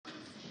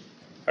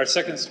Our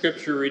second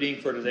scripture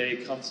reading for today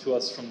comes to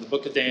us from the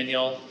book of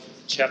Daniel,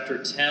 chapter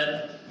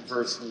 10,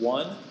 verse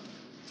 1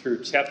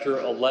 through chapter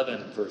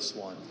 11, verse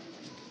 1.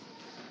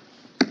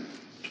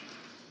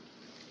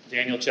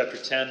 Daniel chapter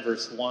 10,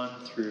 verse 1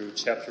 through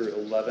chapter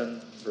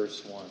 11,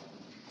 verse 1. And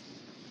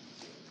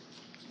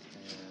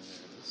there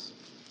it is.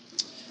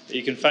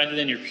 You can find it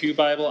in your Pew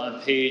Bible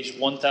on page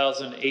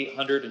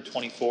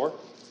 1824.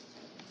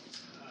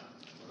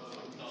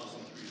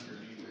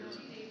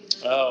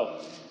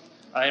 Oh,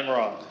 I am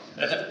wrong.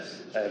 I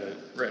have it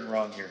written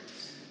wrong here.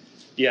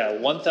 Yeah,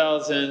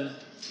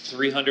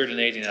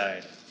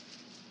 1,389.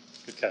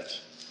 Good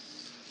catch.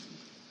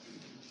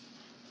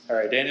 All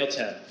right, Daniel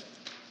 10.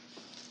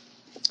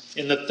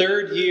 In the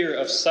third year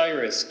of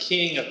Cyrus,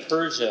 king of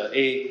Persia,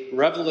 a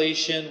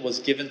revelation was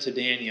given to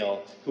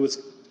Daniel, who was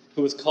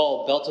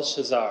called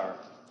Belteshazzar.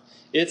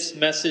 Its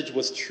message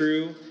was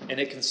true, and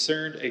it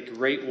concerned a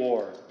great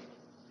war.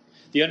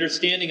 The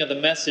understanding of the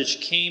message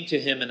came to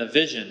him in a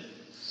vision.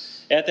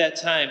 At that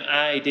time,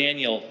 I,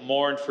 Daniel,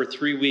 mourned for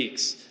 3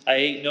 weeks. I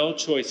ate no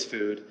choice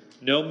food,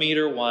 no meat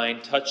or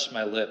wine touched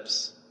my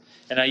lips,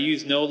 and I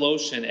used no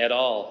lotion at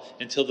all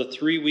until the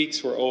 3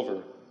 weeks were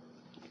over.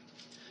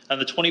 On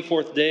the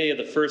 24th day of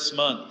the first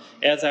month,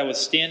 as I was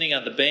standing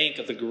on the bank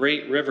of the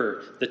great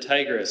river, the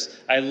Tigris,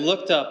 I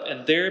looked up,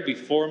 and there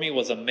before me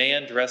was a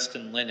man dressed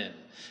in linen,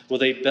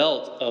 with a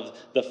belt of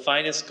the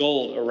finest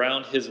gold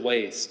around his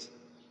waist.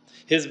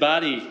 His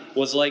body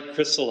was like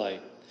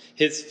chrysolite,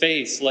 his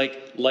face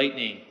like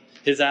lightning,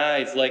 his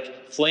eyes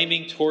like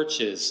flaming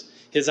torches,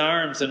 his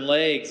arms and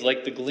legs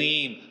like the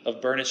gleam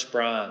of burnished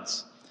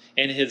bronze,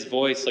 and his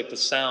voice like the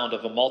sound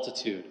of a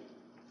multitude.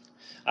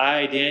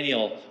 I,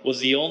 Daniel, was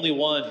the only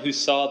one who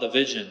saw the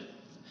vision.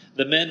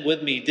 The men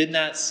with me did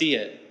not see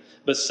it,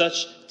 but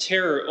such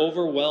terror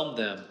overwhelmed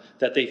them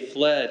that they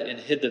fled and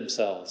hid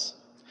themselves.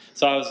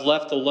 So I was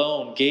left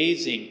alone,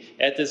 gazing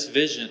at this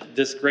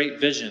great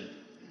vision.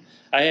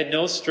 I had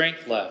no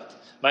strength left.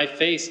 My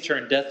face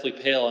turned deathly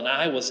pale, and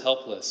I was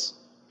helpless.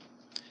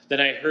 Then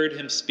I heard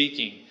him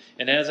speaking,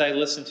 and as I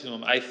listened to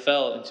him, I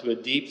fell into a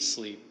deep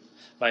sleep,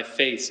 my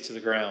face to the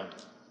ground.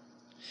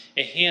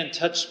 A hand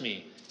touched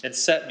me and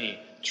set me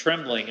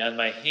trembling on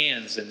my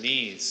hands and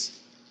knees.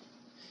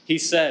 He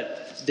said,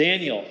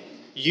 Daniel,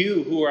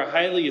 you who are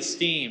highly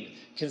esteemed,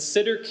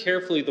 consider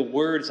carefully the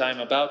words I am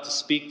about to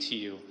speak to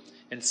you,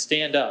 and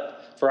stand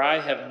up, for I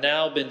have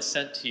now been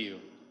sent to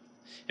you.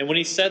 And when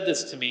he said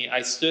this to me,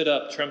 I stood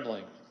up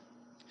trembling.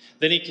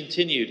 Then he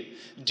continued,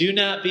 do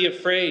not be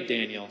afraid,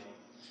 Daniel.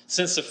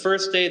 Since the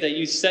first day that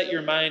you set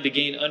your mind to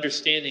gain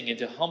understanding and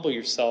to humble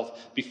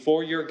yourself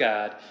before your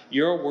God,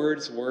 your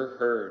words were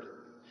heard,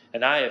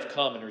 and I have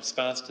come in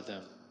response to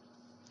them.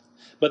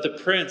 But the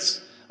prince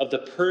of the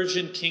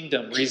Persian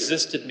kingdom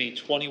resisted me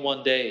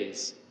 21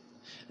 days.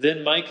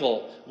 Then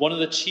Michael, one of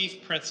the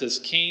chief princes,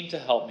 came to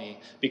help me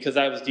because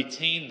I was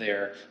detained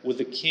there with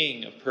the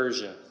king of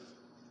Persia.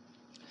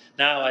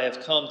 Now I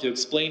have come to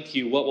explain to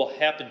you what will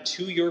happen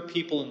to your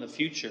people in the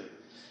future,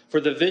 for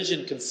the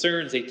vision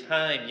concerns a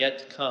time yet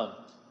to come.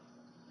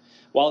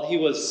 While he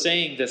was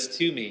saying this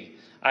to me,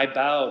 I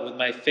bowed with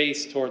my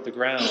face toward the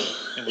ground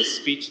and was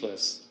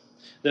speechless.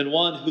 Then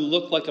one who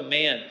looked like a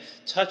man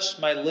touched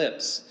my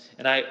lips,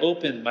 and I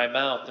opened my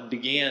mouth and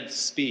began to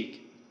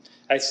speak.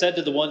 I said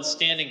to the one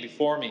standing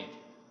before me,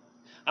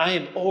 I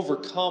am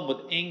overcome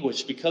with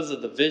anguish because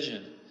of the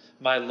vision,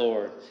 my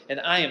Lord,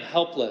 and I am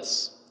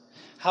helpless.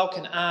 How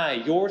can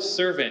I, your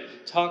servant,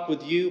 talk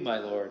with you, my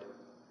Lord?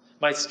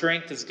 My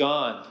strength is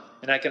gone,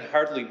 and I can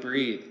hardly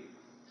breathe.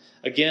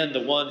 Again,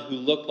 the one who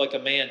looked like a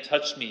man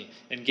touched me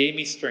and gave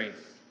me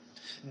strength.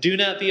 Do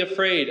not be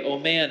afraid, O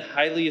man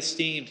highly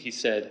esteemed, he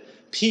said.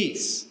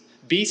 Peace,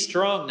 be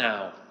strong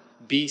now,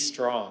 be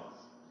strong.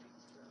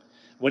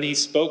 When he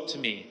spoke to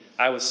me,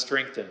 I was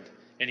strengthened,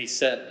 and he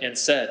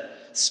said,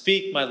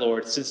 Speak, my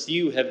Lord, since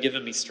you have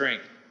given me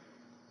strength.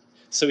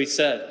 So he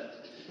said,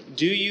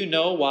 do you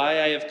know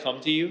why I have come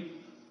to you?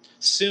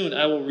 Soon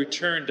I will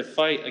return to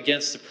fight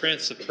against the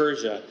prince of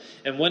Persia,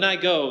 and when I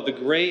go,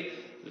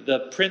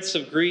 the prince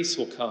of Greece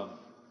will come.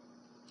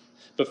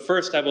 But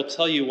first I will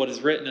tell you what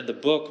is written in the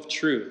book of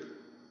truth.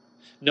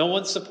 No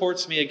one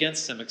supports me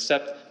against him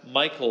except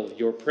Michael,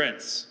 your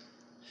prince.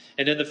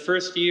 And in the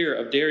first year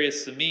of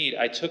Darius the Mede,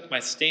 I took my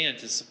stand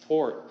to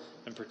support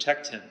and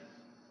protect him.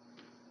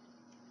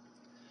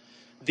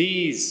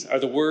 These are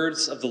the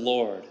words of the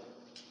Lord.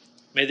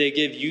 May they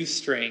give you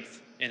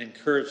strength and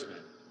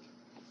encouragement.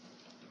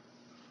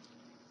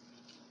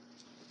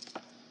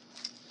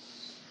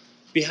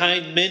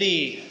 Behind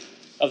many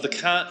of the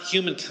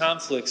human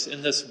conflicts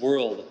in this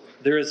world,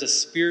 there is a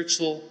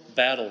spiritual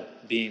battle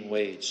being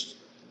waged.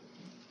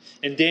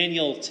 In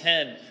Daniel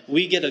 10,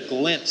 we get a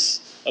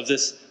glimpse of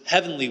this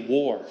heavenly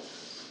war.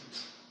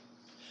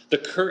 The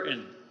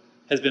curtain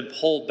has been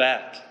pulled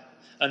back,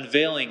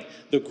 unveiling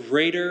the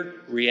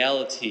greater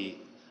reality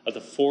of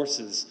the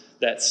forces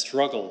that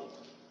struggle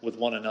with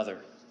one another.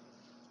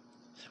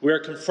 We are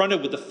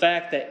confronted with the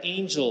fact that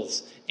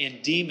angels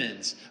and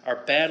demons are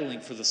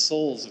battling for the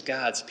souls of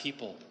God's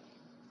people.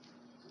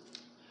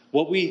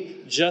 What we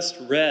just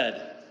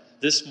read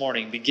this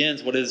morning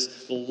begins what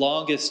is the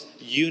longest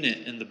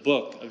unit in the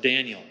book of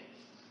Daniel.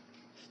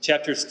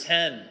 Chapters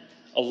 10,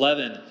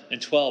 11,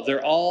 and 12,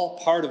 they're all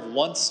part of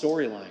one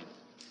storyline.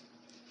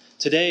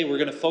 Today, we're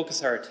going to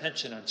focus our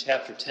attention on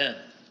chapter 10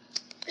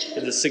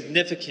 and the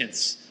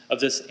significance of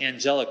this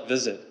angelic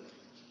visit.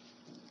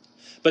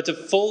 But to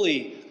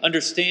fully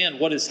understand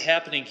what is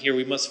happening here,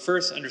 we must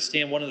first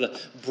understand one of the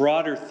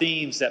broader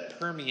themes that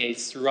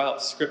permeates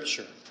throughout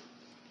Scripture.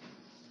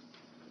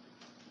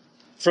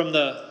 From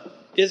the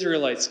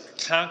Israelites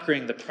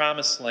conquering the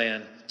Promised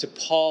Land to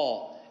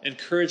Paul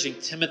encouraging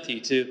Timothy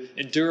to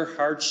endure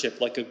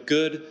hardship like a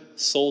good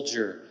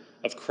soldier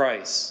of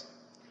Christ,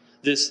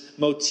 this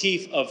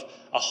motif of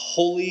a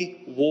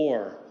holy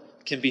war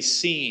can be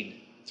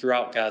seen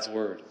throughout God's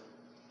Word.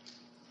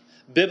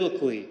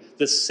 Biblically,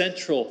 the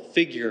central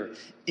figure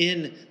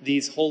in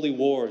these holy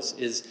wars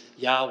is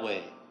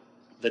Yahweh,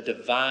 the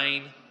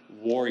divine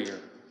warrior.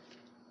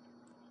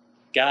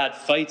 God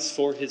fights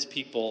for his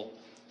people,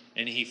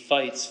 and he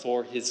fights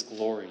for his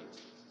glory.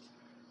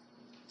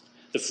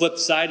 The flip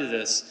side of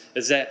this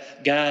is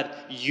that God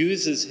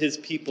uses his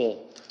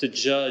people to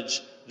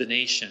judge the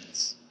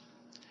nations.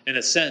 In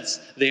a sense,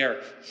 they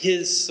are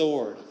his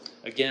sword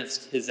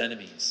against his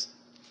enemies.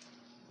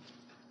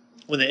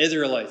 When the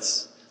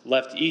Israelites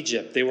left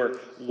Egypt, they were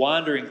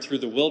wandering through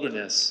the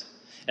wilderness,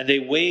 and they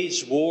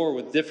waged war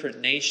with different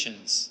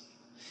nations.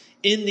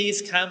 In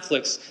these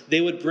conflicts,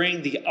 they would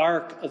bring the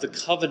Ark of the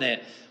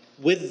Covenant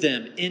with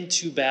them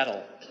into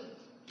battle.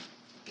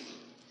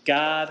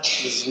 God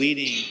was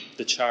leading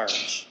the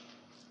charge.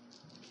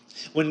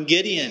 When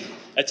Gideon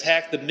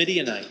attacked the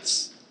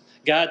Midianites,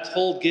 God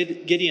told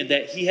Gideon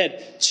that he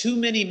had too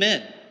many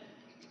men.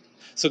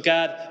 So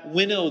God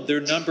winnowed their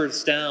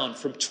numbers down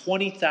from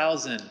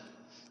 20,000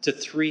 to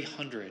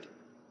 300.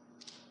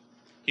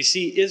 You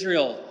see,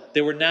 Israel,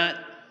 they were not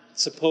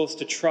supposed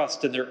to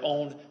trust in their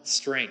own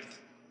strength,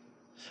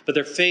 but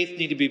their faith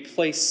needed to be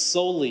placed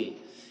solely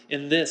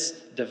in this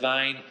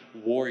divine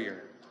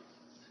warrior.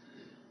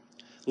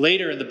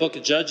 Later in the book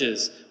of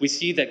Judges, we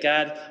see that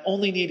God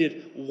only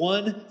needed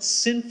one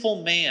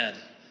sinful man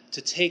to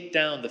take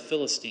down the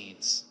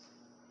Philistines.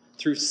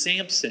 Through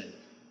Samson,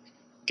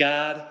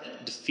 God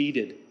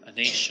defeated a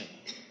nation.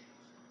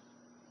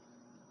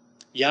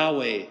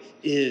 Yahweh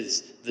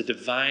is the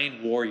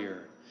divine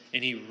warrior,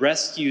 and he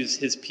rescues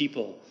his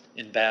people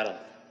in battle.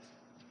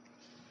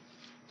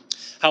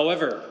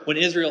 However, when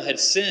Israel had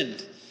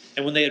sinned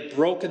and when they had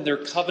broken their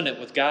covenant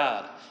with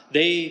God,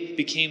 they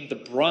became the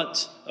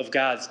brunt of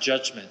God's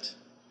judgment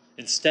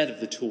instead of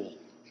the tool.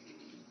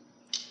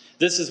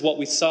 This is what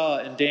we saw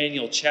in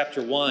Daniel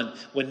chapter 1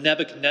 when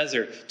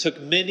Nebuchadnezzar took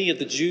many of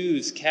the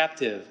Jews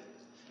captive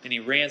and he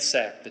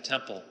ransacked the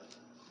temple.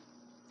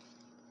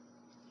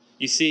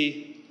 You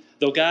see,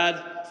 though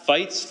God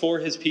fights for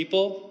his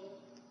people,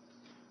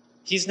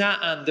 he's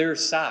not on their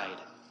side.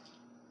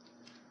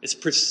 It's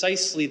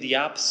precisely the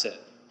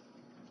opposite.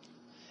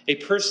 A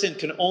person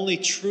can only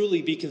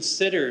truly be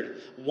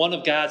considered one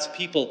of God's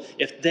people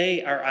if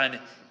they are on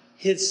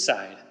his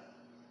side.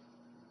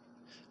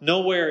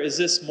 Nowhere is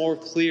this more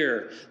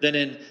clear than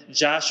in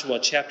Joshua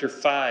chapter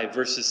 5,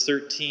 verses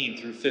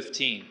 13 through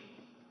 15.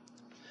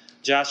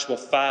 Joshua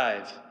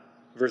 5,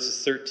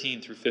 verses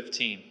 13 through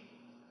 15.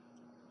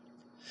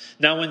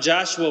 Now when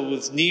Joshua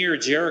was near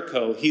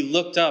Jericho, he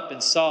looked up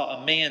and saw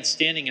a man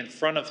standing in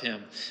front of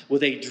him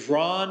with a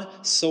drawn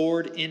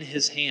sword in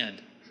his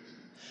hand.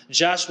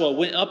 Joshua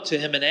went up to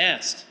him and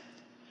asked,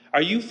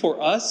 "Are you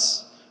for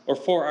us or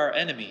for our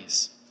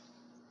enemies?"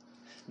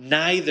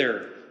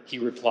 "Neither," he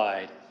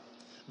replied,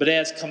 "but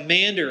as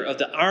commander of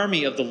the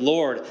army of the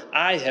Lord,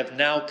 I have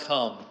now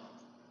come."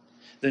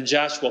 Then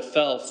Joshua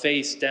fell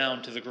face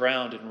down to the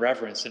ground in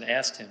reverence and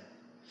asked him,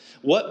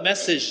 "What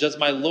message does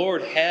my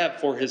Lord have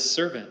for his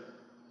servant?"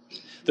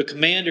 The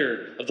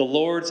commander of the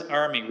Lord's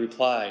army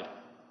replied,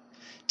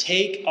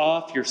 "Take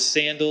off your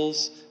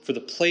sandals, for the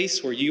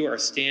place where you are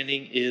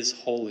standing is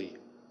holy."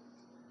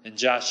 And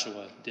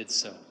Joshua did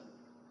so.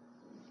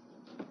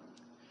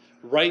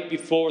 Right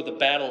before the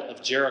battle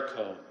of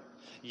Jericho,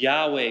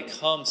 Yahweh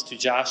comes to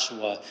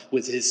Joshua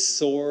with his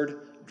sword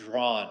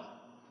drawn.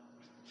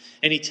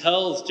 And he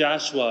tells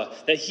Joshua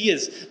that he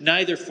is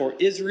neither for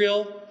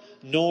Israel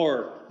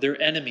nor their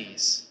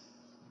enemies.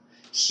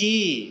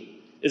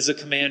 He is the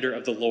commander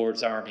of the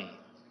Lord's army,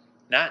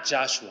 not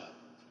Joshua.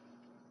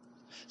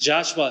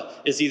 Joshua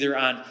is either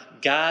on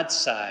God's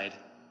side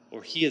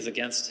or he is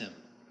against him.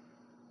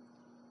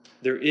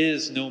 There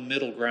is no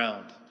middle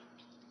ground.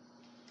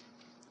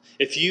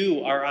 If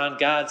you are on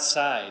God's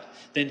side,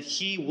 then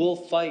he will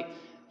fight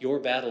your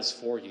battles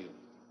for you.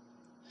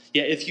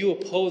 Yet if you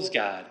oppose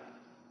God,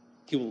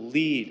 he will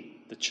lead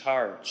the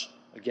charge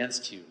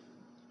against you.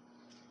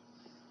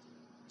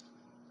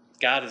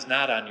 God is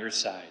not on your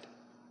side.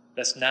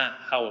 That's not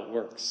how it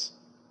works.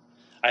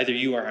 Either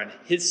you are on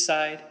his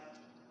side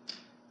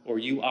or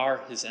you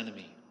are his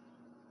enemy.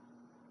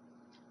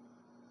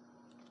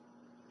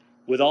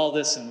 With all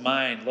this in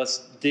mind, let's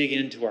dig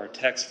into our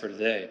text for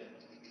today.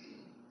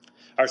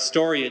 Our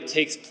story, it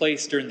takes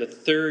place during the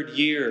 3rd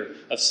year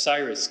of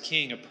Cyrus,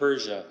 king of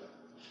Persia.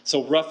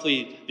 So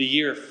roughly the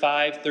year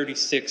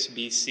 536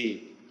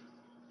 BC.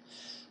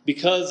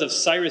 Because of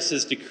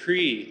Cyrus's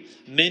decree,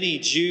 many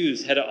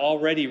Jews had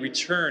already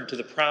returned to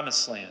the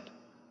Promised Land.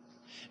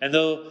 And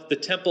though the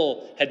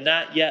temple had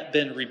not yet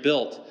been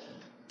rebuilt,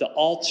 the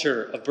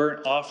altar of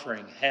burnt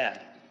offering had.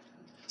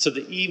 So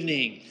the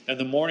evening and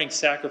the morning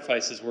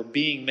sacrifices were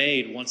being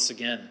made once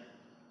again.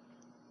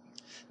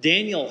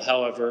 Daniel,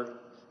 however,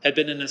 had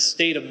been in a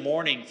state of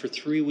mourning for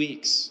 3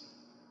 weeks.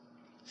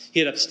 He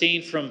had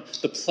abstained from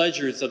the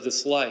pleasures of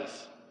this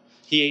life.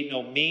 He ate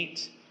no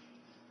meat,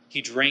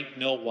 he drank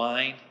no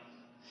wine,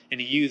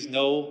 and he used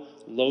no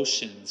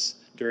lotions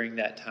during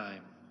that time.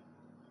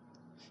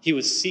 He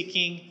was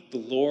seeking the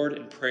Lord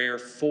in prayer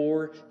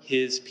for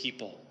his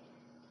people.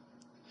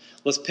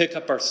 Let's pick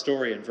up our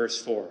story in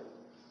verse 4.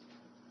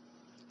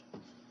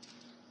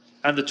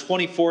 On the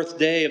 24th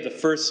day of the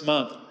 1st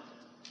month,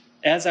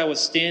 as I was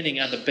standing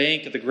on the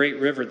bank of the great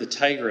river, the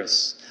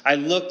Tigris, I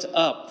looked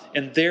up,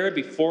 and there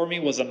before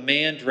me was a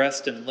man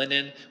dressed in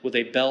linen with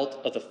a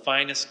belt of the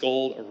finest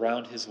gold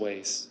around his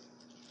waist.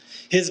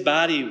 His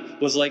body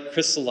was like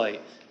chrysolite,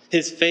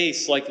 his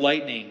face like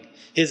lightning,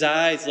 his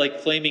eyes like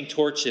flaming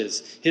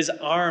torches, his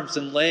arms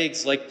and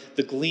legs like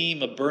the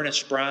gleam of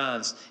burnished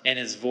bronze, and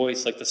his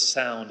voice like the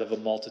sound of a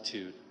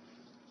multitude.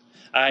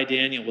 I,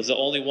 Daniel, was the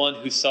only one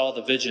who saw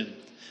the vision.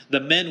 The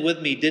men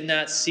with me did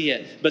not see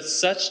it, but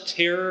such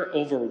terror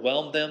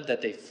overwhelmed them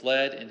that they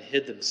fled and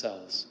hid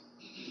themselves.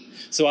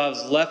 So I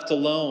was left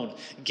alone,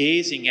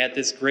 gazing at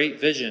this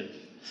great vision.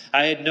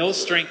 I had no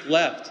strength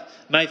left.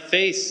 My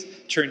face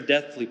turned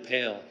deathly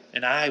pale,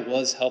 and I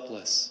was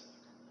helpless.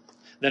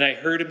 Then I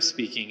heard him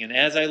speaking, and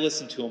as I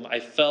listened to him,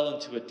 I fell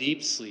into a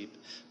deep sleep,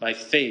 my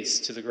face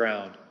to the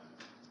ground.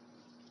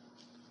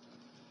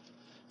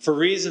 For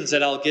reasons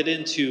that I'll get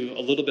into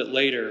a little bit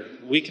later,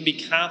 we can be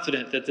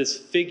confident that this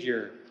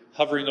figure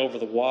hovering over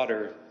the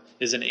water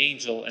is an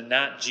angel and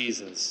not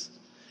Jesus,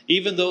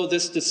 even though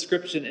this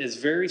description is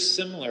very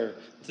similar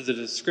to the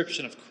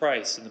description of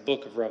Christ in the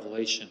book of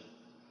Revelation.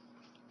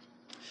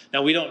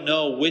 Now, we don't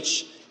know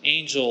which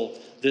angel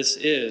this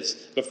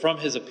is, but from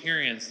his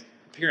appearance,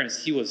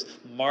 he was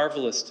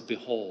marvelous to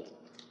behold.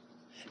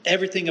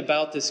 Everything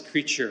about this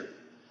creature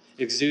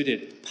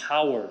exuded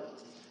power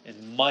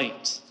and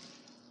might.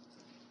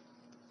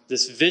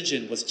 This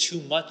vision was too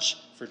much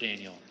for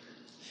Daniel.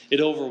 It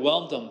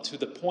overwhelmed him to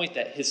the point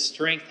that his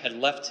strength had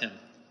left him,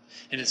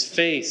 and his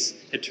face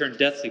had turned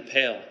deathly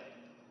pale.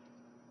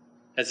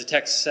 As the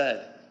text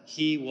said,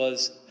 he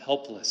was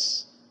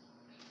helpless.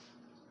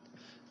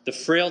 The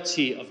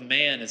frailty of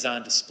man is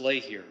on display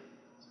here.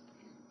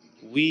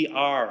 We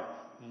are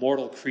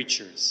mortal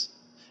creatures,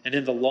 and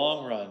in the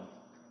long run,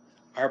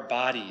 our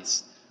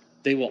bodies,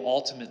 they will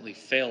ultimately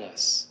fail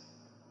us.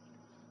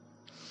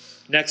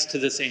 Next to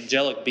this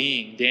angelic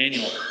being,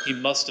 Daniel, he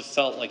must have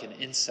felt like an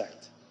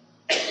insect.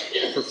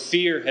 For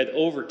fear had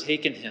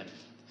overtaken him,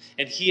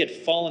 and he had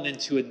fallen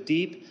into a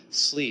deep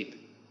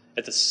sleep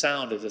at the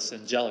sound of this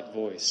angelic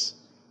voice.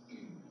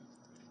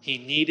 He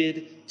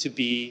needed to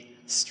be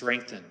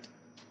strengthened.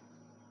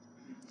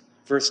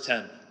 Verse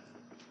 10.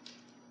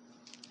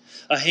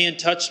 A hand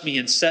touched me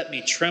and set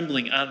me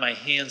trembling on my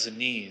hands and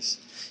knees.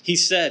 He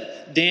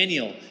said,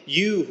 Daniel,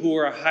 you who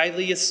are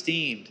highly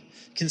esteemed,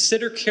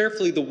 consider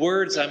carefully the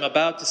words I am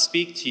about to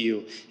speak to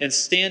you, and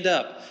stand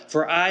up,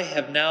 for I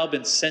have now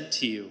been sent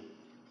to you.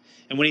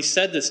 And when he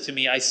said this to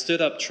me, I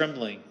stood up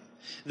trembling.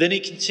 Then he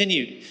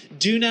continued,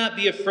 do not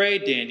be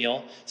afraid,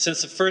 Daniel,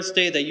 since the first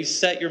day that you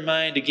set your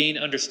mind to gain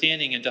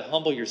understanding and to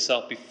humble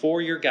yourself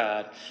before your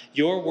God,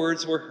 your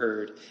words were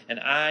heard, and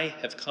I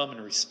have come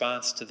in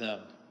response to them.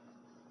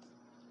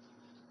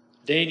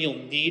 Daniel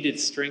needed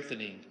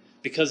strengthening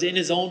because in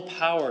his own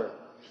power,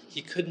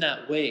 he could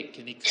not wake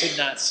and he could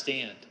not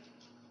stand.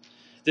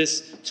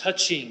 This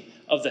touching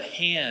of the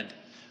hand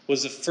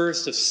was the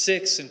first of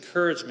 6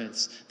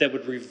 encouragements that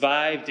would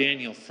revive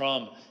Daniel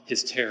from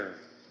his terror.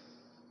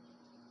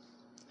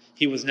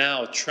 He was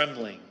now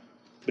trembling,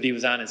 but he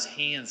was on his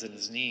hands and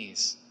his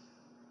knees.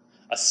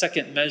 A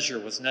second measure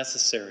was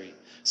necessary.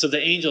 So the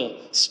angel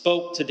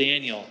spoke to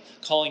Daniel,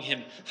 calling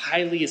him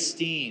highly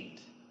esteemed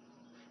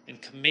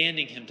and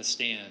commanding him to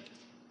stand.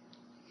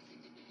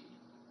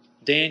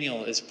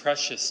 Daniel is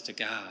precious to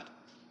God,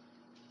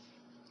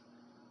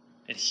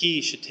 and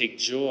he should take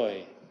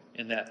joy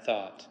in that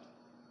thought.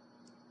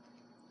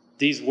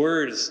 These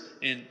words,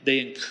 they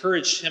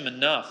encouraged him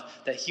enough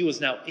that he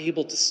was now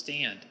able to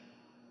stand,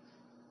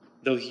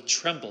 though he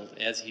trembled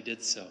as he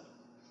did so.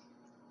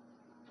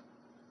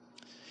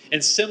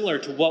 And similar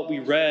to what we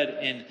read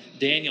in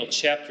Daniel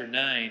chapter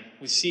 9,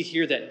 we see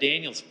here that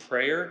Daniel's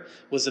prayer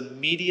was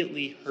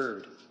immediately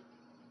heard.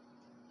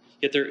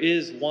 Yet there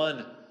is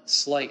one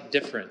slight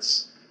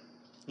difference.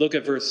 Look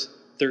at verse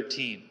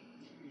 13.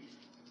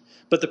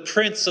 But the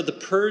prince of the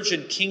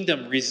Persian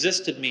kingdom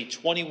resisted me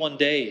 21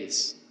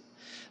 days.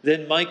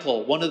 Then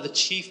Michael, one of the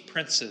chief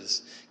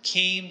princes,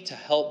 came to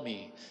help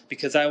me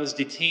because I was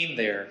detained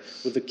there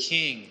with the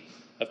king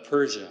of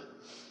Persia.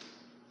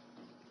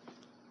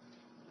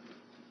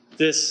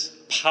 This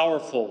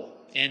powerful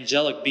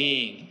angelic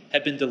being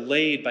had been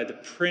delayed by the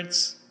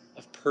prince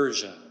of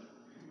Persia.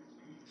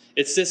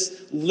 It's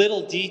this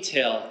little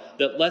detail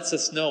that lets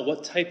us know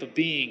what type of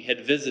being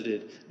had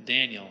visited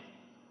Daniel.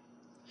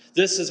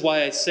 This is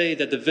why I say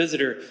that the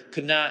visitor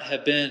could not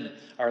have been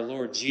our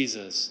Lord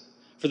Jesus.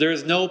 For there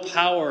is no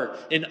power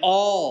in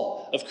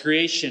all of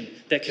creation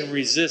that can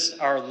resist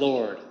our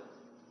Lord.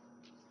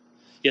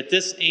 Yet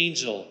this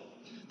angel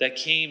that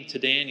came to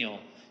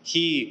Daniel,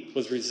 he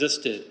was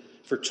resisted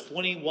for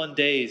 21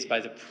 days by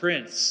the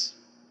prince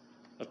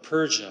of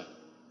Persia.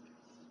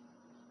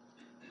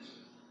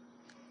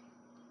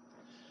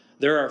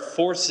 There are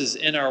forces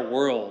in our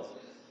world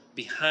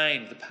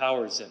behind the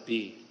powers that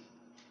be.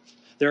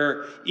 There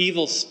are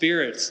evil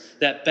spirits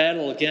that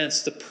battle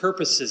against the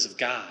purposes of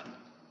God.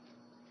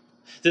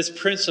 This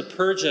prince of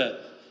Persia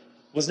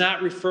was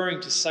not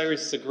referring to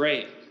Cyrus the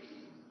Great.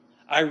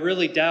 I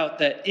really doubt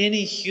that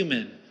any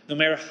human, no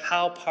matter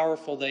how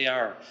powerful they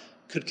are,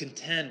 could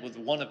contend with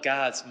one of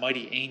God's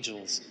mighty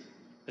angels,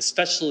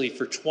 especially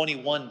for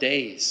 21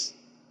 days.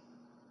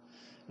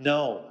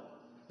 No,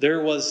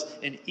 there was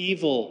an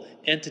evil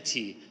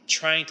entity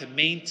trying to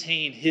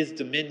maintain his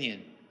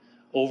dominion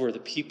over the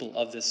people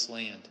of this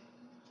land.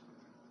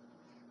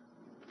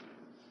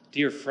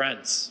 Dear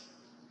friends,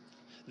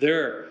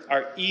 there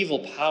are evil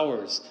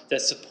powers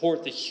that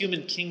support the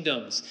human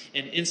kingdoms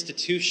and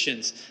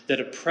institutions that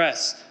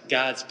oppress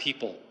God's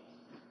people.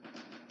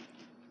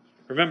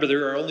 Remember,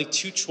 there are only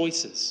two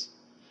choices.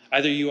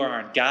 Either you are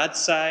on God's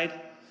side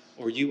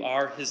or you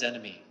are his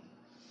enemy.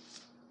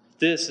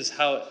 This is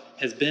how it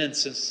has been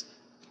since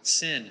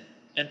sin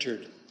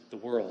entered the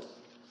world.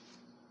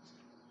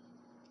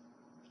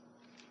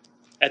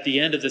 At the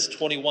end of this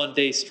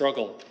 21-day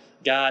struggle,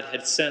 God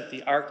had sent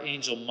the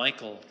archangel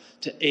Michael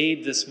to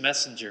aid this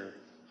messenger,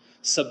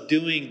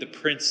 subduing the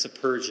prince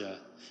of Persia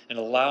and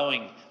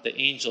allowing the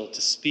angel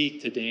to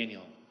speak to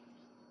Daniel.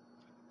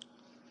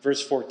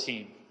 Verse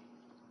 14.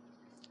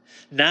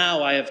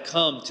 Now I have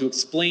come to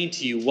explain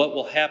to you what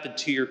will happen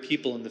to your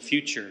people in the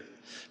future,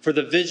 for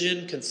the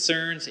vision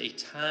concerns a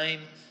time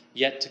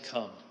yet to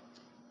come.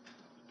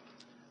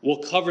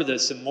 We'll cover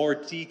this in more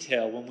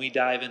detail when we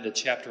dive into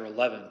chapter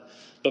 11,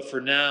 but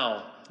for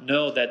now,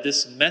 know that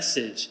this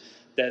message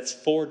that's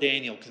for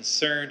Daniel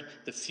concerned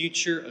the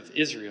future of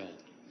Israel,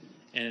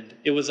 and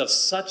it was of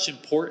such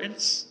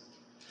importance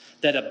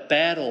that a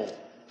battle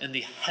in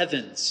the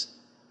heavens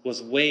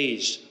was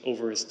waged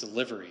over its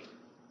delivery.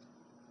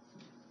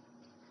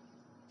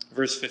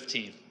 Verse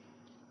 15.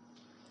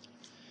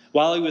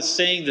 While he was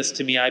saying this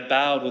to me, I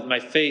bowed with my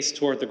face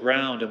toward the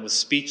ground and was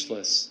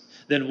speechless.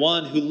 Then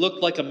one who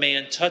looked like a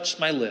man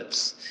touched my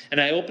lips, and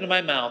I opened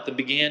my mouth and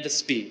began to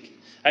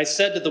speak. I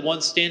said to the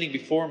one standing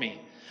before me,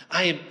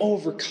 I am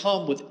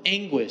overcome with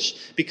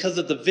anguish because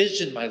of the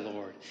vision, my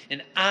Lord,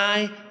 and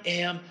I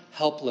am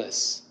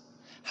helpless.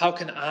 How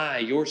can I,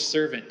 your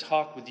servant,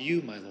 talk with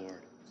you, my Lord?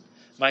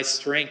 My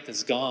strength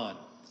is gone,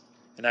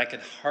 and I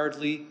can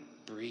hardly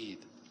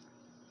breathe.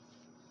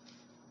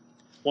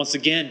 Once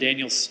again,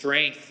 Daniel's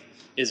strength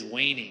is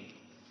waning.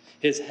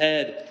 His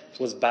head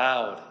was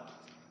bowed.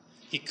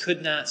 He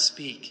could not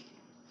speak.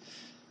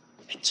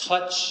 A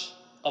touch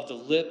of the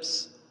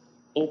lips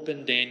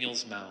opened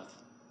Daniel's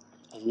mouth,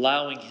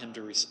 allowing him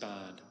to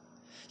respond.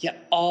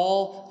 Yet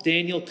all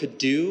Daniel could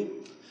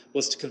do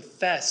was to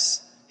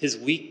confess his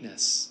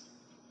weakness.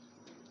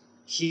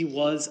 He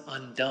was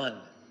undone.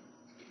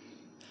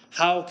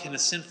 How can a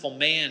sinful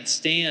man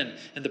stand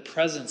in the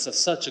presence of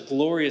such a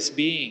glorious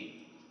being?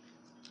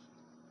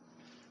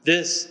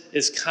 This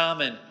is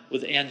common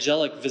with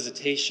angelic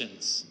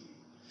visitations.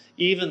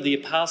 Even the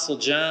Apostle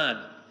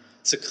John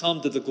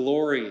succumbed to the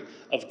glory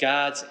of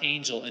God's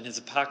angel in his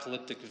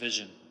apocalyptic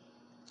vision.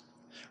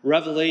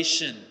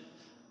 Revelation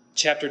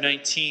chapter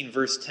 19,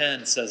 verse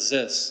 10 says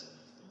this.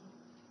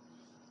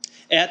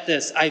 At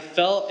this, I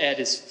fell at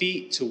his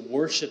feet to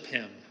worship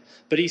him.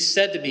 But he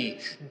said to me,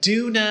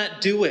 do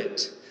not do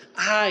it.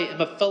 I am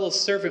a fellow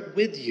servant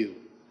with you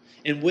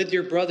and with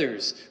your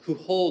brothers who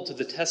hold to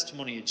the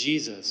testimony of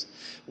Jesus.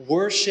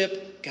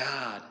 Worship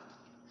God,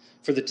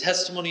 for the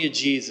testimony of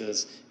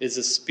Jesus is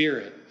the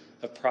spirit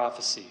of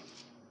prophecy.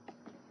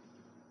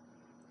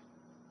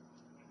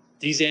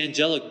 These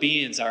angelic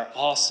beings are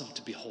awesome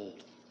to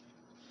behold,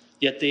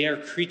 yet they are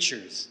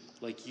creatures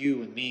like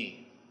you and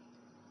me.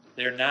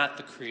 They are not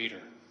the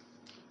Creator.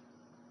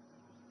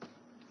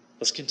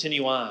 Let's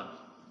continue on.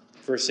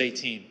 Verse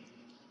 18.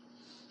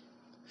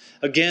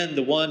 Again,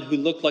 the one who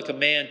looked like a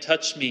man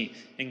touched me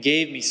and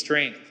gave me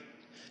strength.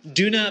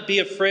 Do not be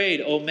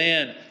afraid, O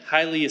man,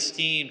 highly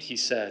esteemed, he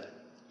said.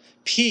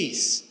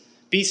 Peace,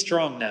 be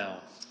strong now.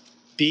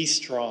 Be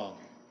strong.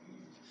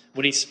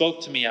 When he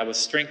spoke to me, I was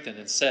strengthened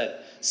and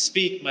said,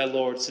 Speak, my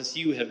Lord, since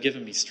you have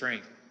given me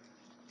strength.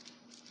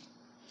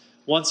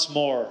 Once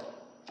more,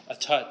 a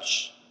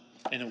touch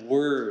and a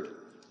word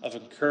of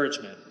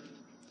encouragement.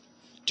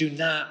 Do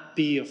not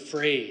be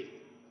afraid,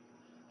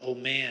 O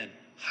man,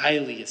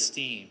 highly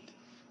esteemed.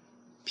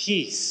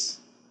 Peace.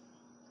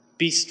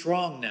 Be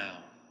strong now.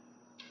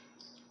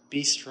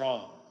 Be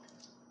strong.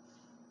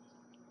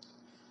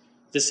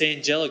 This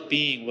angelic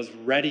being was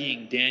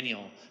readying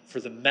Daniel for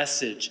the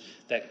message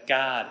that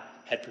God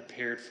had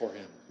prepared for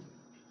him.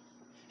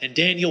 And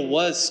Daniel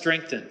was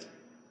strengthened,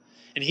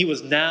 and he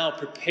was now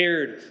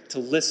prepared to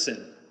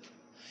listen.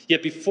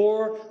 Yet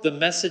before the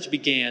message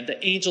began,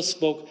 the angel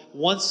spoke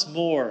once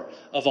more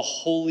of a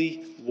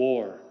holy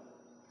war,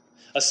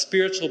 a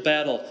spiritual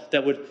battle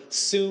that would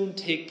soon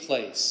take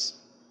place.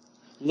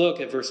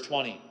 Look at verse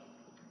 20.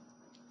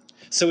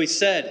 So he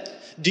said,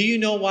 "Do you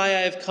know why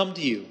I have come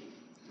to you?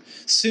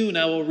 Soon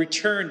I will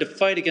return to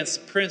fight against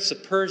the prince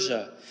of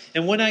Persia,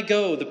 and when I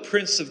go, the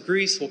prince of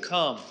Greece will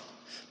come.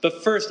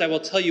 But first I will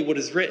tell you what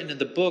is written in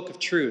the book of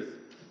truth.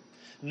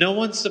 No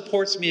one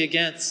supports me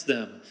against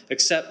them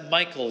except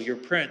Michael, your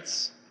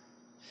prince.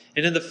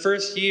 And in the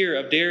first year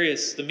of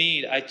Darius the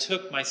Mede, I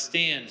took my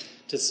stand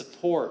to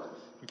support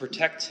and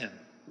protect him."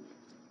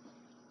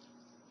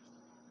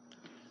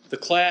 The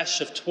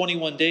clash of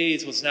 21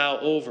 days was now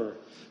over,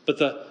 but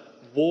the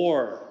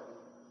war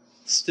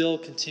still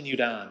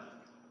continued on.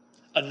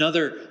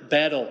 Another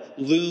battle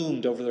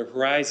loomed over the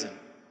horizon.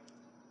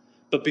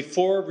 But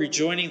before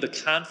rejoining the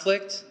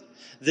conflict,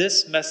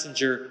 this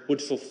messenger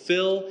would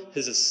fulfill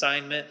his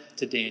assignment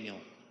to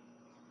Daniel.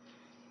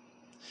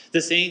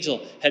 This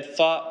angel had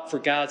fought for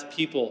God's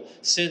people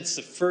since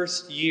the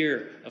first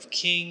year of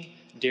King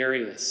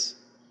Darius,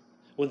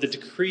 when the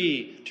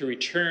decree to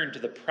return to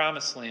the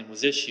promised land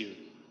was issued.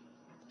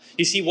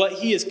 You see, what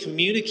he is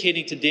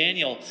communicating to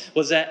Daniel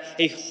was that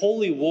a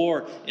holy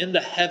war in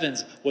the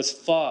heavens was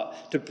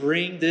fought to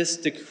bring this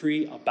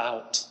decree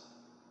about.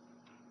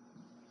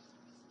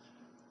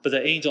 But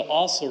the angel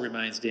also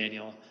reminds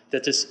Daniel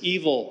that this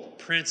evil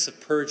prince of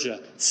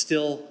Persia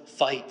still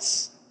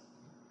fights.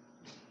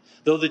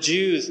 Though the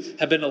Jews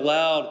have been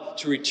allowed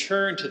to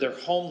return to their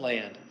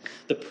homeland,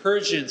 the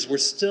Persians were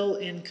still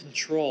in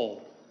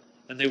control,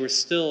 and they were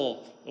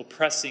still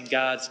oppressing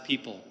God's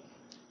people.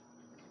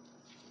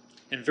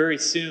 And very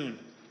soon,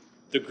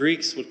 the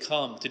Greeks would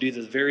come to do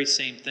the very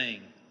same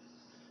thing.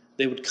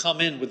 They would come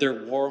in with their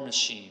war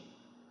machine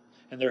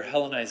and their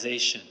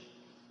Hellenization.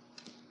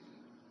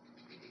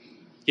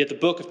 Yet the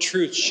book of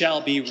truth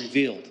shall be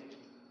revealed.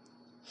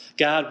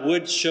 God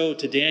would show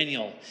to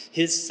Daniel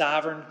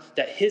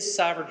that his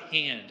sovereign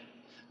hand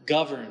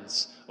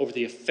governs over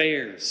the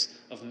affairs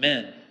of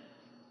men.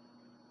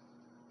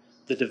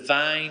 The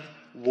divine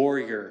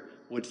warrior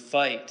would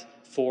fight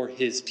for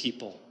his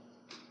people.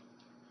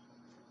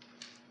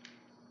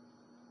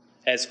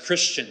 As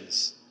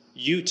Christians,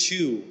 you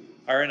too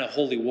are in a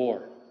holy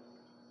war.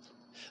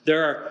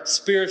 There are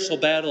spiritual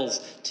battles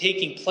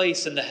taking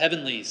place in the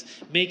heavenlies,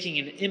 making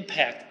an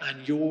impact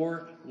on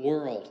your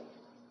world.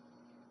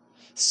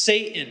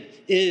 Satan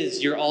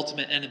is your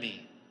ultimate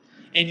enemy,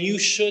 and you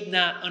should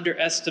not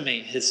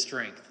underestimate his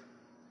strength.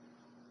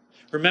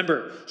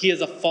 Remember, he is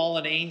a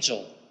fallen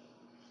angel.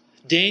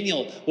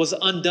 Daniel was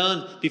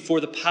undone before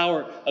the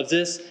power of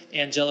this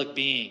angelic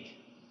being.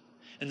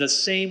 And the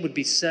same would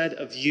be said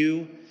of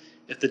you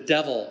if the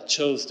devil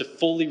chose to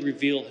fully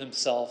reveal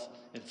himself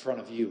in front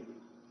of you.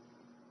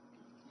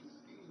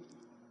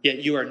 Yet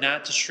you are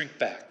not to shrink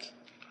back,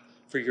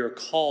 for you are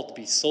called to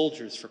be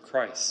soldiers for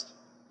Christ.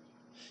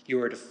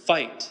 You are to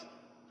fight,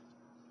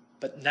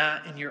 but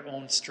not in your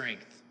own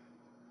strength.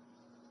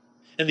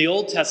 In the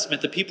Old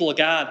Testament, the people of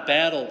God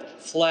battled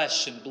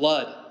flesh and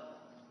blood.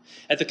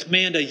 At the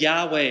command of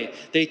Yahweh,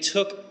 they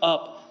took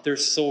up their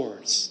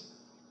swords.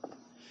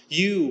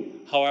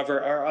 You,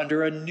 however, are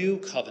under a new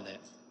covenant.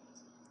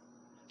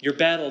 Your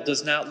battle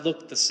does not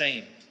look the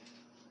same.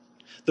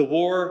 The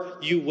war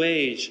you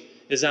wage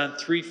is on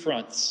three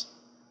fronts.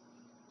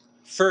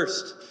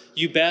 First,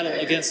 you battle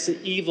against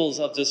the evils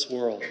of this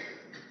world.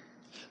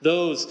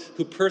 Those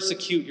who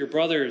persecute your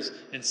brothers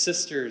and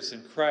sisters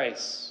in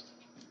Christ.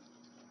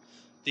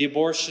 The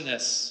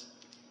abortionists,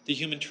 the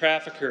human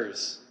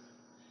traffickers,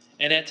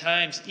 and at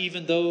times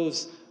even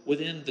those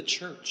within the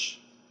church.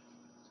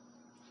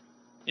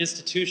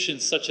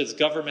 Institutions such as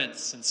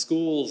governments and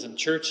schools and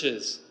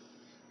churches,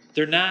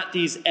 they're not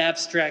these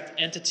abstract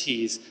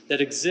entities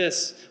that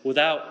exist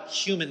without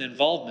human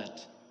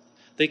involvement.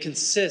 They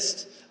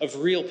consist of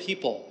real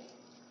people.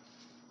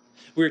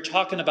 We're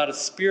talking about a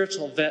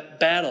spiritual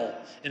battle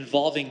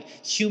involving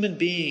human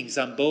beings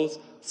on both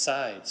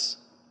sides.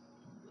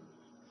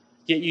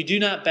 Yet you do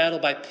not battle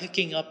by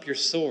picking up your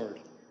sword.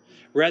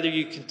 Rather,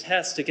 you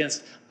contest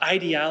against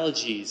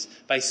ideologies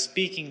by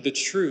speaking the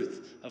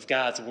truth of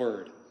God's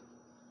word.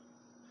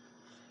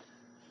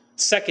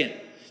 Second,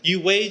 you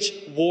wage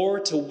war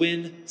to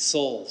win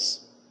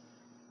souls.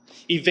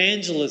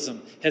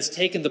 Evangelism has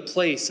taken the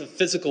place of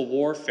physical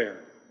warfare.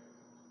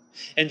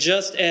 And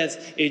just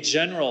as a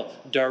general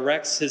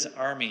directs his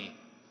army,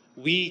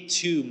 we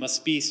too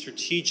must be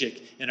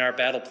strategic in our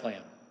battle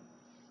plan.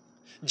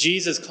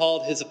 Jesus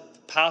called his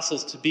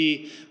apostles to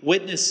be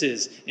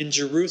witnesses in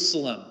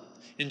Jerusalem,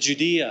 in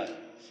Judea,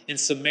 in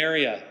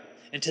Samaria,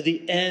 and to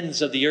the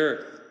ends of the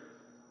earth.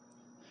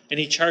 And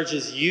he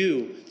charges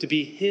you to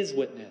be his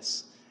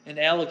witness in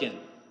Allegan,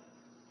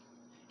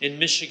 in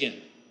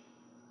Michigan,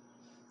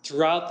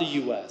 throughout the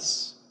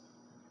U.S.,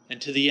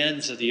 and to the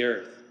ends of the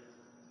earth.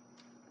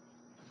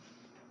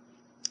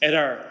 At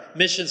our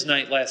missions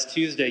night last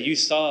Tuesday, you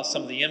saw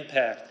some of the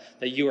impact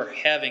that you are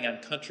having on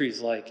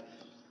countries like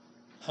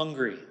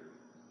Hungary,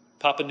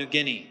 Papua New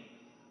Guinea,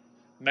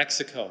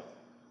 Mexico,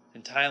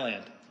 and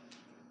Thailand.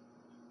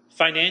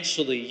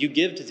 Financially, you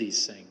give to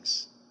these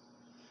things.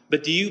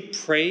 But do you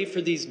pray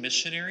for these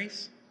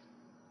missionaries?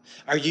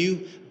 Are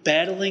you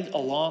battling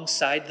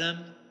alongside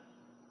them?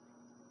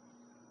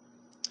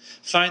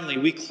 Finally,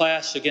 we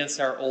clash against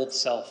our old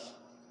self.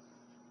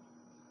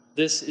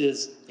 This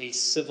is a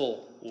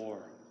civil war.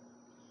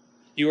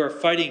 You are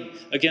fighting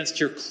against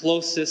your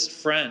closest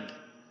friend,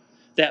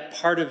 that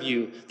part of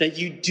you that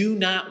you do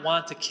not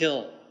want to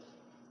kill.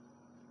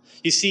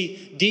 You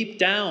see, deep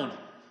down,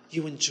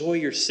 you enjoy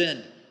your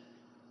sin,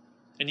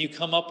 and you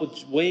come up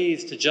with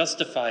ways to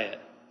justify it.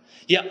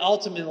 Yet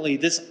ultimately,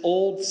 this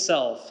old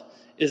self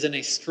is in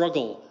a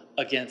struggle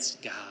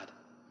against God.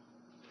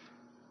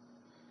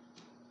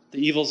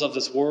 The evils of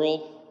this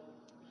world,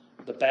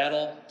 the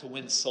battle to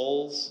win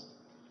souls,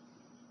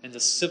 and the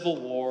civil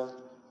war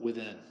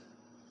within.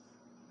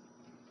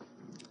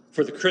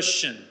 For the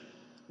Christian,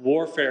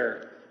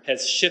 warfare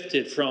has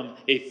shifted from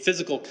a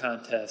physical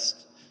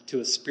contest to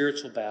a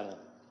spiritual battle.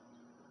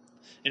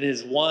 And it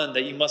is one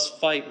that you must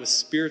fight with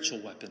spiritual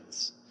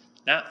weapons,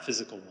 not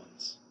physical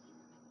ones.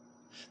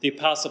 The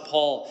Apostle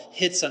Paul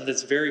hits on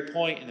this very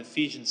point in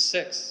Ephesians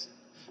 6,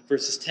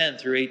 verses 10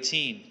 through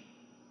 18.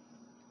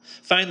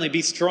 Finally,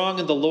 be strong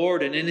in the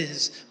Lord and in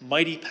his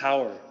mighty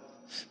power.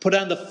 Put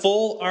on the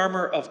full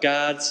armor of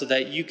God so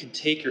that you can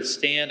take your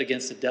stand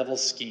against the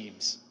devil's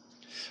schemes.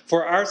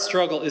 For our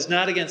struggle is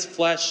not against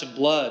flesh and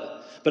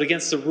blood, but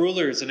against the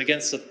rulers and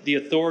against the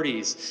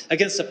authorities,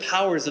 against the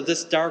powers of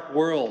this dark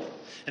world,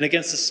 and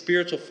against the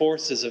spiritual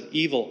forces of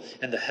evil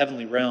in the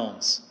heavenly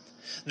realms.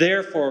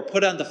 Therefore,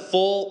 put on the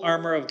full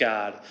armor of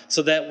God,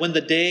 so that when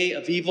the day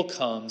of evil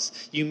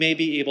comes, you may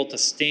be able to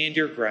stand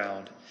your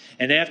ground.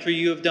 And after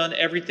you have done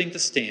everything to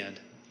stand,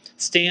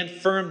 stand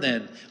firm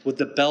then with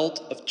the belt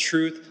of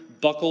truth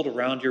buckled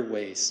around your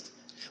waist,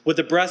 with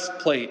the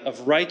breastplate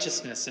of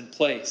righteousness in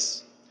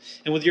place,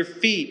 and with your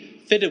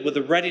feet fitted with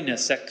the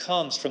readiness that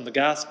comes from the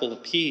gospel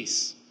of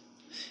peace.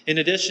 In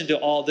addition to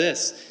all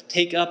this,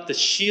 take up the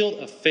shield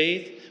of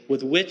faith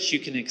with which you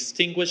can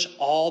extinguish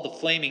all the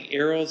flaming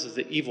arrows of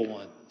the evil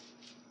one.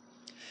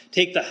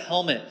 Take the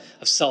helmet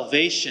of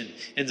salvation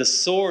and the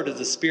sword of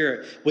the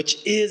Spirit,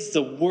 which is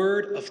the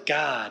word of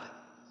God,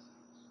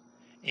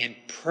 and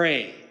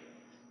pray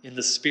in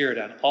the Spirit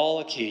on all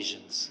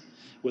occasions,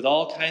 with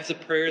all kinds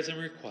of prayers and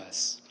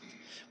requests.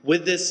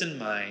 With this in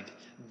mind,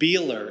 be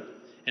alert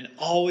and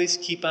always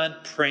keep on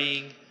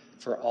praying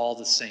for all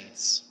the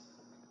saints.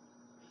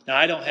 Now,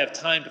 I don't have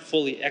time to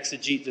fully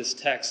exegete this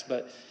text,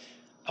 but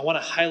I want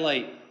to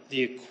highlight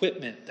the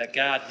equipment that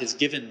God has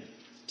given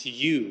to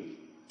you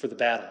for the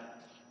battle.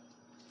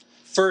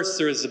 First,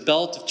 there is the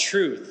belt of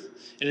truth,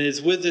 and it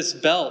is with this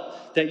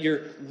belt that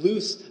your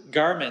loose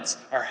garments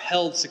are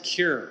held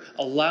secure,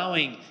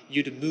 allowing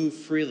you to move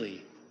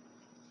freely.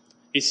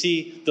 You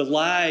see, the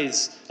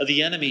lies of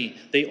the enemy,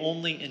 they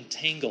only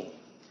entangle,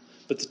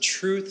 but the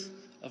truth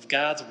of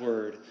God's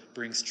word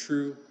brings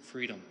true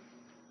freedom.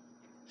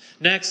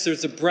 Next,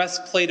 there's a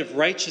breastplate of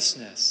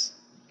righteousness.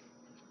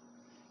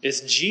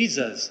 It's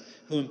Jesus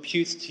who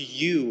imputes to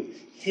you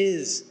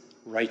his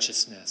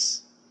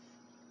righteousness.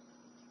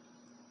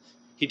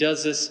 He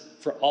does this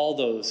for all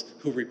those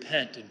who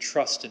repent and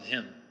trust in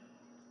him.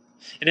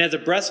 And as a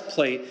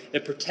breastplate,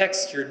 it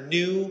protects your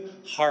new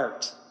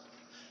heart,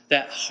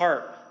 that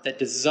heart that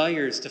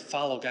desires to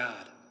follow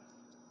God.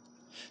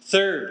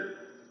 Third,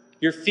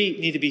 your feet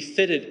need to be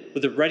fitted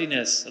with the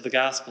readiness of the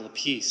gospel of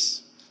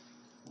peace.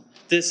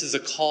 This is a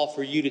call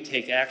for you to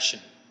take action.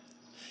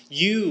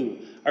 You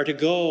are to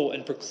go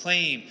and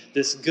proclaim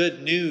this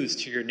good news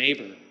to your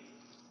neighbor.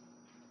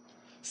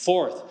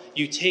 Fourth,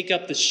 you take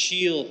up the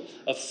shield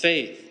of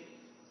faith.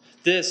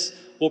 This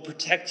will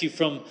protect you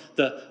from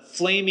the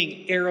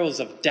flaming arrows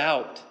of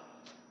doubt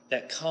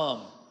that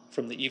come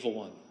from the evil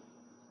one.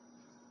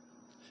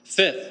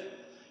 Fifth,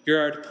 you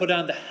are to put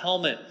on the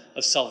helmet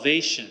of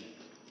salvation.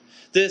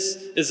 This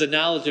is the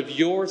knowledge of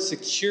your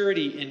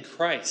security in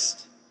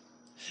Christ.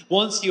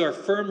 Once you are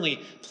firmly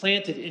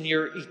planted in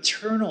your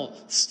eternal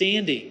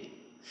standing,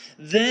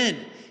 then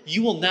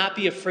you will not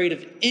be afraid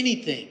of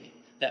anything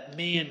that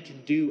man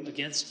can do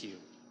against you.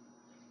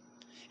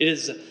 It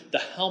is the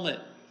helmet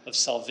of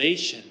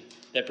salvation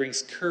that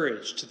brings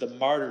courage to the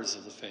martyrs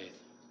of the faith.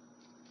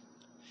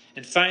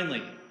 And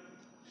finally,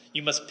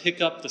 you must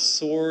pick up the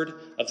sword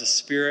of the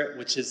Spirit,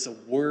 which is the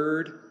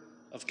Word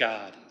of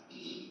God.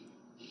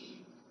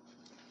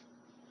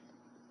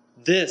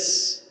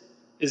 This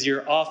is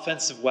your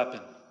offensive weapon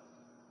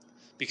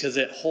because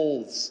it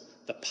holds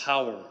the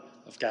power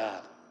of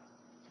God.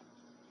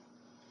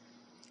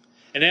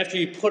 And after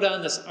you put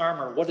on this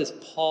armor, what does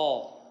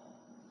Paul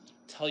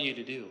tell you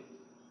to do?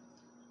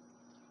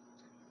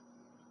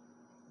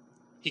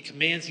 He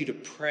commands you to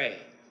pray.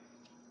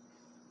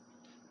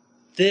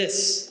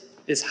 This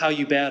is how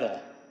you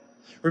battle.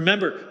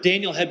 Remember,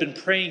 Daniel had been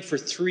praying for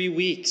 3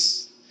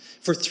 weeks.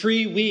 For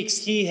 3 weeks,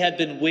 he had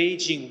been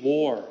waging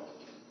war.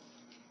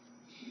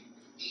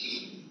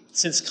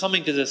 Since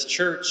coming to this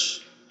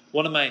church,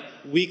 one of my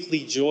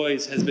weekly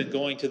joys has been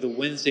going to the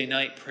Wednesday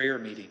night prayer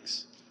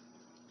meetings.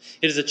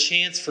 It is a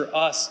chance for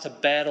us to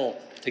battle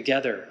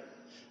together.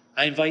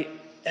 I invite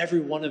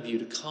every one of you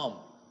to come.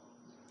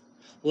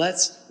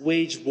 Let's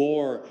wage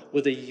war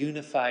with a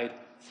unified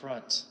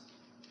front.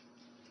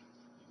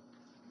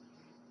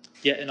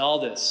 Yet in all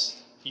this,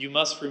 you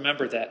must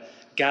remember that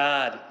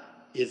God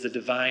is the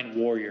divine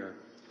warrior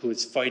who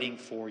is fighting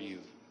for you.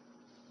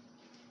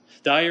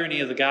 The irony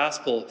of the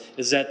gospel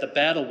is that the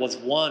battle was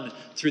won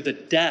through the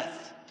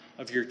death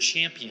of your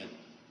champion.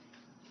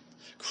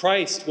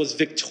 Christ was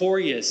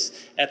victorious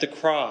at the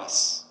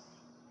cross.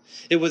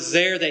 It was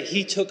there that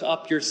he took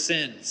up your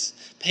sins,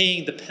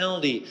 paying the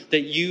penalty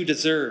that you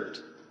deserved.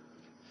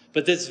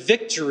 But this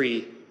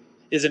victory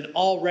is an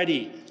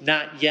already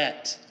not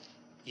yet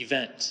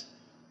event.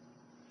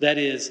 That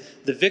is,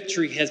 the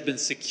victory has been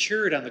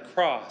secured on the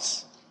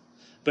cross,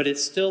 but it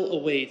still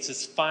awaits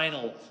its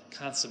final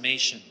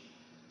consummation.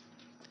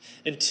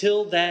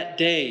 Until that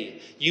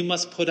day, you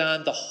must put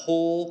on the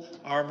whole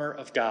armor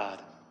of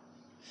God.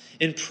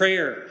 In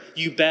prayer,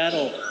 you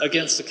battle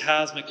against the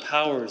cosmic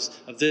powers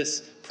of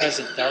this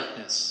present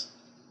darkness.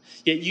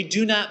 Yet you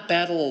do not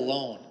battle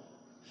alone,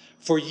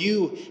 for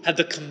you have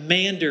the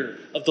commander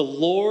of the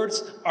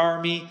Lord's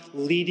army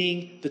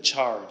leading the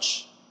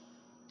charge.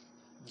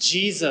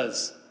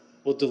 Jesus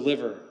will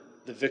deliver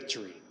the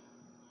victory.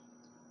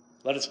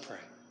 Let us pray.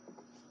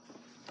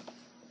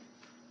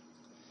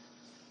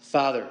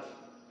 Father,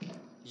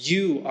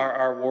 you are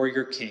our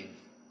warrior king.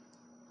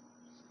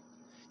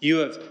 You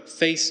have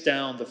faced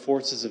down the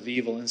forces of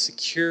evil and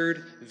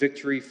secured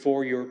victory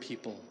for your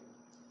people.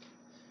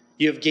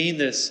 You have gained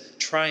this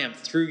triumph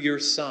through your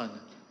Son,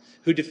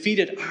 who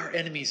defeated our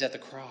enemies at the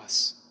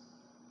cross.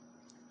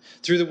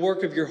 Through the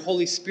work of your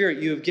Holy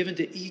Spirit, you have given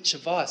to each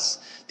of us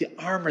the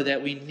armor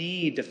that we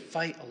need to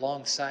fight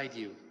alongside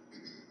you.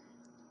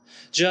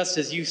 Just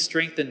as you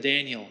strengthened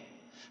Daniel,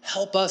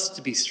 help us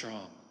to be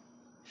strong.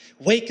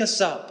 Wake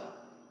us up.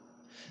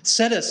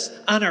 Set us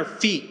on our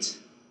feet.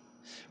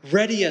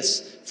 Ready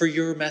us for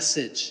your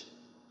message.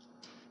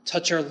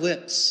 Touch our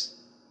lips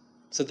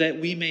so that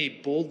we may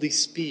boldly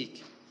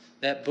speak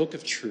that book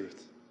of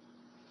truth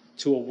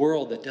to a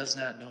world that does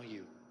not know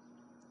you.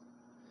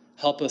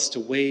 Help us to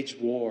wage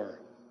war,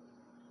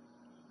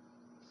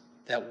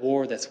 that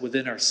war that's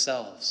within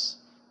ourselves,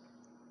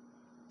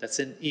 that's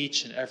in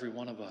each and every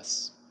one of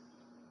us.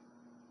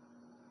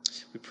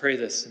 We pray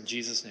this in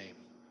Jesus' name.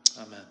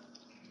 Amen.